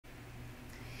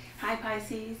Hi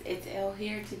Pisces, it's Elle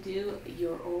here to do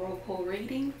your oracle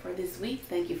reading for this week.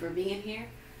 Thank you for being here.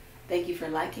 Thank you for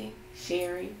liking,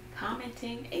 sharing,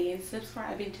 commenting, and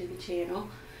subscribing to the channel.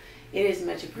 It is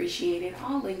much appreciated.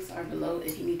 All links are below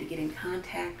if you need to get in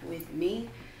contact with me.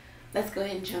 Let's go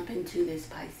ahead and jump into this,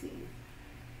 Pisces.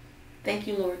 Thank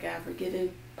you, Lord God, for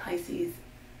giving Pisces,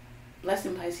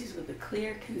 blessing Pisces with a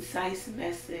clear, concise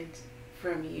message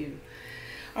from you.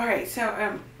 All right,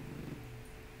 so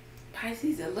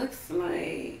Pisces, it looks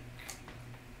like,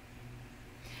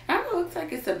 I don't know, it looks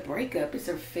like it's a breakup, it's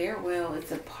a farewell,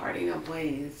 it's a parting of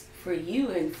ways for you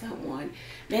and someone.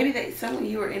 Maybe that someone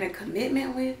you were in a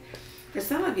commitment with. For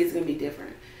some of you, it's going to be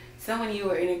different. Someone you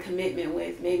were in a commitment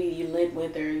with, maybe you lived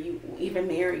with or you even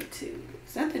married to.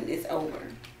 Something is over.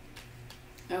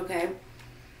 Okay?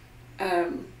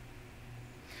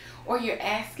 Or you're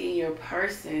asking your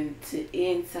person to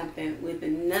end something with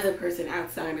another person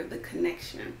outside of the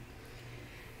connection.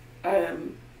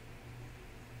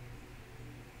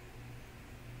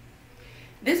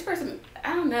 This person,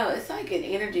 I don't know, it's like an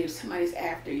energy of somebody's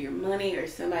after your money, or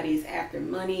somebody's after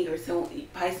money, or so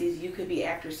Pisces, you could be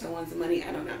after someone's money.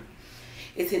 I don't know.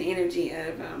 It's an energy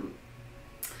of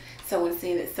someone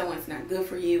saying that someone's not good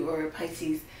for you, or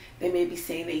Pisces, they may be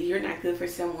saying that you're not good for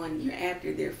someone. You're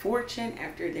after their fortune,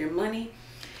 after their money.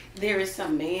 There is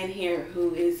some man here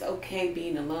who is okay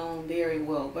being alone, very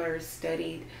well versed,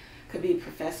 studied, could be a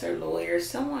professor, lawyer,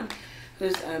 someone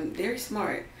who's very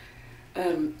smart,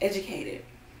 educated.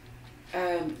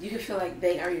 You could feel like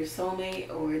they are your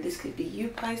soulmate, or this could be you,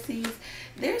 Pisces.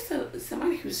 There's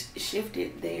somebody who's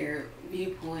shifted their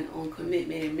viewpoint on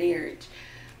commitment and marriage.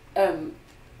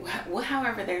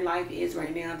 However their life is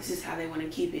right now, this is how they want to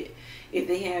keep it. If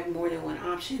they have more than one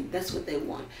option, that's what they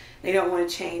want. They don't want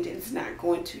to change, and it's not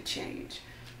going to change.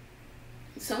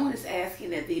 Someone is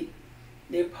asking that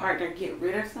their partner get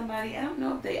rid of somebody. I don't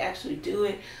know if they actually do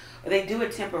it, or they do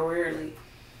it temporarily.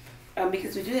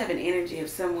 Because we do have an energy of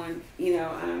someone, you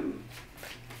know,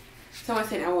 someone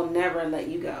saying, I will never let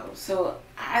you go. So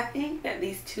I think that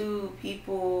these two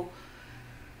people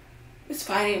is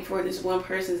fighting for this one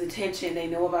person's attention. They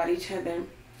know about each other.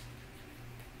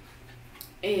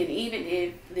 And even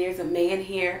if there's a man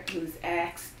here who's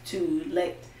asked to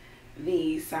let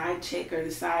the side chick or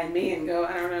the side man go,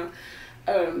 I don't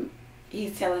know,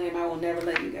 he's telling him, I will never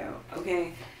let you go,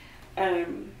 okay?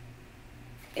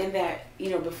 And that, you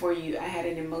know, before you, I had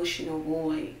an emotional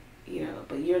void, you know,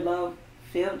 but your love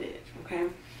filled it, okay?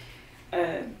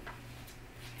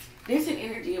 There's an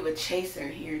energy of a chaser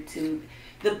here too.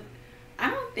 I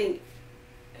don't think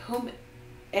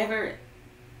whomever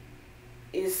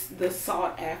is the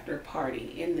sought after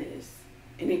party in this,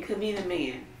 and it could be the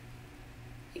man.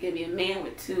 It could be a man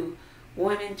with two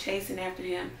women chasing after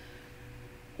him.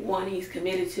 One he's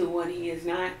committed to, one he is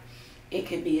not. It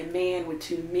could be a man with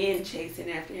two men chasing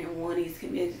after him. One he's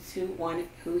committed to, one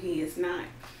who he is not.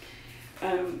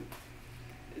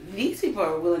 These people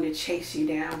are willing to chase you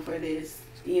down for this.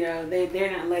 You know,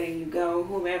 they're not letting you go.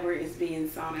 Whomever is being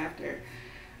sought after.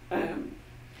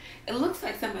 It looks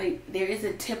like there is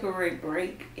a temporary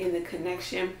break in the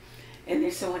connection, and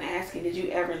there's someone asking, did you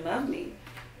ever love me?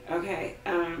 Okay.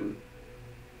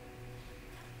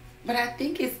 But I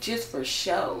think it's just for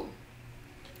show.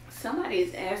 Somebody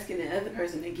is asking the other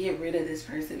person to get rid of this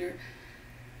person, or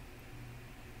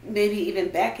maybe even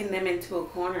backing them into a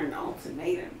corner, an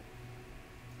ultimatum.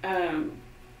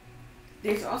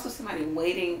 There's also somebody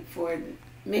waiting for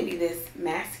maybe this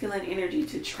masculine energy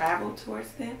to travel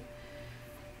towards them.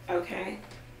 Okay.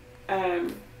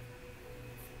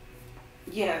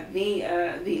 Yeah,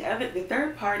 the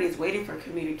third party is waiting for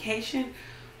communication,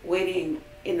 waiting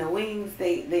in the wings.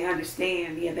 They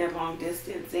understand, yeah, they're long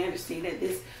distance. They understand that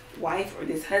this wife or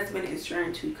this husband is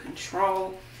trying to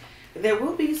control. There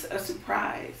will be a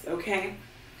surprise, okay?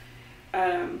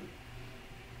 I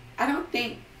don't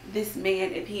think this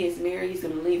man, if he is married, he's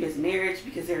going to leave his marriage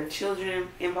because there are children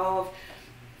involved.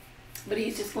 But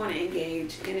he's just going to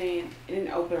engage in an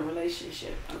open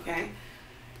relationship, okay?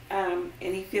 And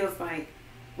he feels like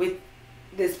with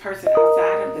this person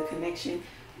outside of the connection,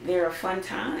 there are fun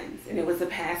times, and it was a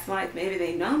past life. Maybe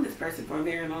they've known this person for a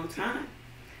very long time.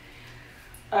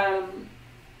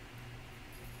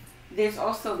 There's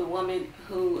also the woman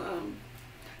who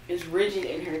is rigid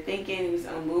in her thinking, who's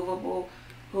unmovable,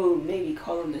 who may be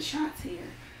calling the shots here,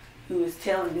 who is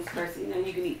telling this person, you know,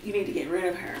 you need to get rid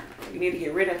of her, or you need to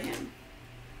get rid of him.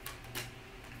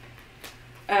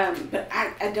 But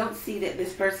I don't see that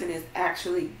this person is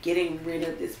actually getting rid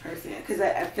of this person, because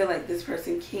I feel like this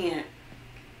person can't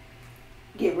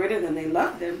get rid of them. They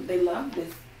love them. They love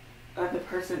this other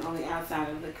person on the outside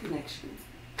of the connection.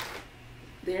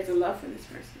 There's a love for this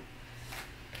person.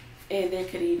 And there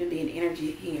could even be an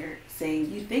energy here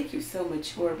saying, you think you're so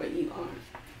mature, but you aren't.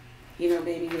 You know,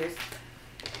 maybe there's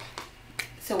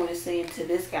someone is saying to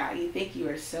this guy, you think you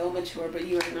are so mature, but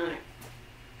you are not.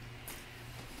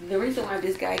 The reason why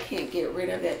this guy can't get rid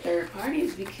of that third party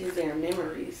is because there are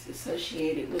memories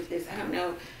associated with this. I don't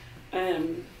know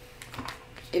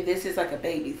if this is like a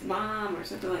baby's mom or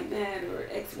something like that, or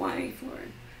ex-wife, or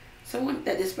someone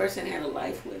that this person had a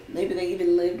life with. Maybe they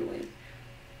even lived with.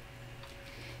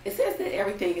 It says that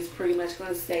everything is pretty much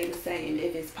going to stay the same.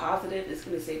 If it's positive, it's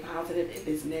going to stay positive. If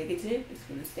it's negative, it's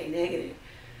going to stay negative.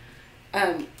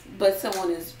 But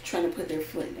someone is trying to put their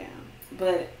foot down.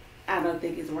 But I don't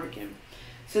think it's working.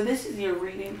 So this is your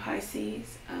reading,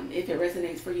 Pisces. If it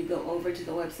resonates for you, go over to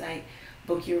the website,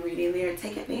 book your reading there.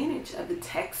 Take advantage of the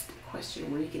text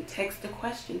question where you can text the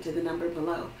question to the number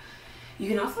below. You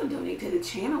can also donate to the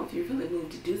channel if you're really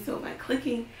moved to do so by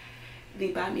clicking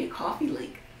the Buy Me a Coffee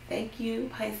link. Thank you,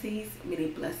 Pisces. Many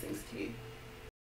blessings to you.